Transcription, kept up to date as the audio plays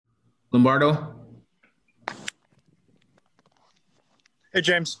Lombardo. Hey,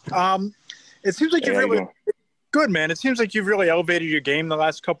 James. It seems like Hey, you've how you really doing? good, man. It seems like you've really elevated your game the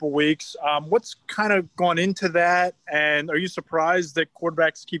last couple of weeks. What's kind of gone into that, and are you surprised that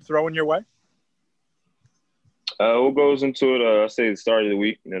quarterbacks keep throwing your way? What goes into it? I say the start of the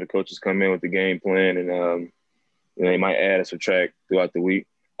week. The coaches come in with the game plan, and they might add or subtract throughout the week.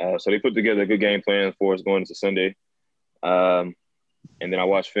 So they put together a good game plan for us going into Sunday. And then I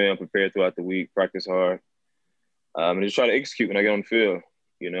watch film, prepare throughout the week, practice hard, and just try to execute when I get on the field.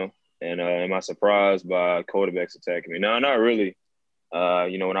 And am I surprised by quarterbacks attacking me? No, not really.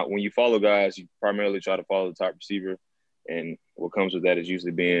 When you follow guys, you primarily try to follow the top receiver, and what comes with that is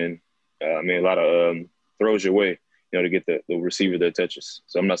usually being, a lot of throws your way, to get the receiver that touches.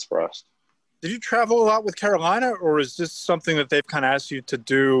 So I'm not surprised. Did you travel a lot with Carolina, or is this something that they've kind of asked you to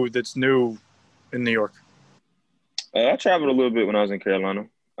do that's new in New York? I traveled a little bit when I was in Carolina.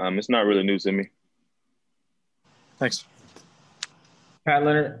 It's not really new to me. Thanks. Pat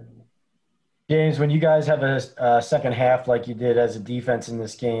Leonard. James, when you guys have a second half like you did as a defense in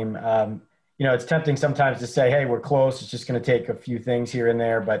this game, it's tempting sometimes to say, hey, we're close. It's just going to take a few things here and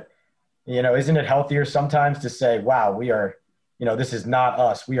there. But, isn't it healthier sometimes to say, wow, we are, this is not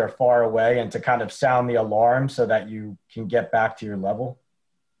us. We are far away, and to kind of sound the alarm so that you can get back to your level?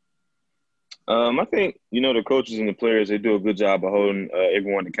 I think, the coaches and the players, they do a good job of holding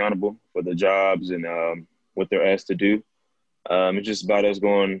everyone accountable for the jobs and what they're asked to do. It's just about us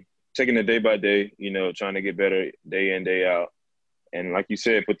taking it day by day, trying to get better day in, day out. And like you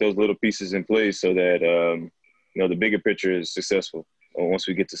said, put those little pieces in place so that, the bigger picture is successful once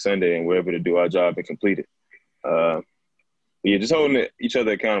we get to Sunday and we're able to do our job and complete it. Just holding each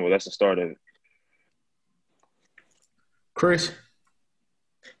other accountable. That's the start of it. Chris.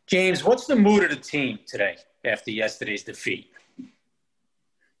 James, what's the mood of the team today after yesterday's defeat?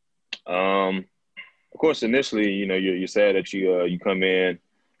 Of course, initially, you're sad that you come in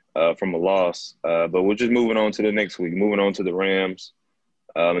from a loss, but we're just moving on to the next week, moving on to the Rams,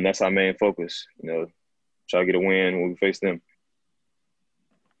 and that's our main focus. Try to get a win when we face them.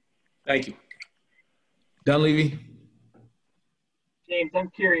 Thank you. Dunleavy. James, I'm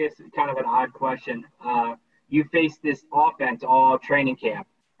curious, kind of an odd question. You faced this offense all training camp.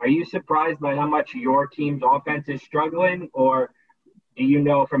 Are you surprised by how much your team's offense is struggling, or do you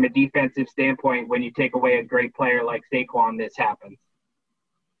know from a defensive standpoint when you take away a great player like Saquon, this happens?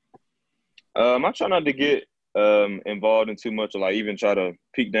 I try not to get involved in too much, or like even try to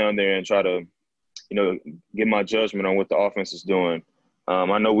peek down there and try to, get my judgment on what the offense is doing.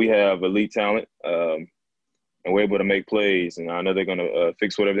 I know we have elite talent, and we're able to make plays, and I know they're going to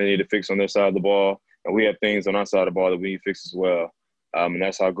fix whatever they need to fix on their side of the ball, and we have things on our side of the ball that we need to fix as well. And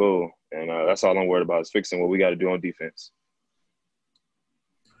that's our goal, and that's all I'm worried about is fixing what we got to do on defense.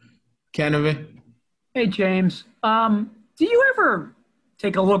 Canavan. Hey, James. Do you ever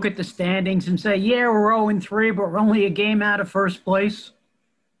take a look at the standings and say, yeah, we're 0-3, but we're only a game out of first place?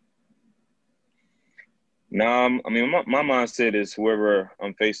 No, my mindset is whoever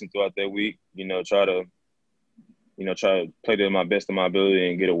I'm facing throughout that week, try to play to my best of my ability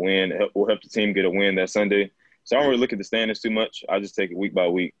and get a win, or help the team get a win that Sunday. So I don't really look at the standings too much. I just take it week by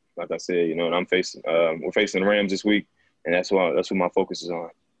week, like I said, and we're facing the Rams this week, and that's what my focus is on.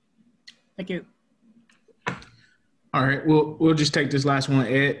 Thank you. All right, we'll just take this last one,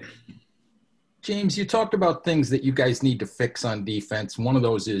 Ed. James, you talked about things that you guys need to fix on defense. One of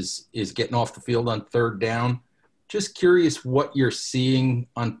those is getting off the field on third down. Just curious what you're seeing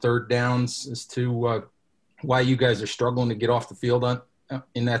on third downs as to why you guys are struggling to get off the field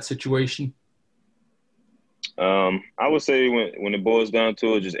in that situation. I would say when it boils down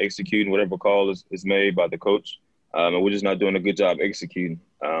to it, just executing whatever call is made by the coach. And we're just not doing a good job executing.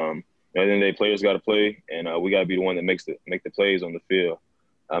 At the end of the day, players got to play, and we got to be the one that make the plays on the field.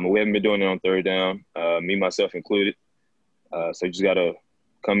 We haven't been doing it on third down, me, myself included. So you just got to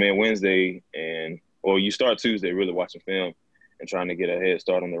come in Wednesday or you start Tuesday really watching film and trying to get a head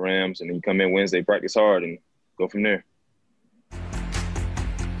start on the Rams, and then you come in Wednesday, practice hard, and go from there.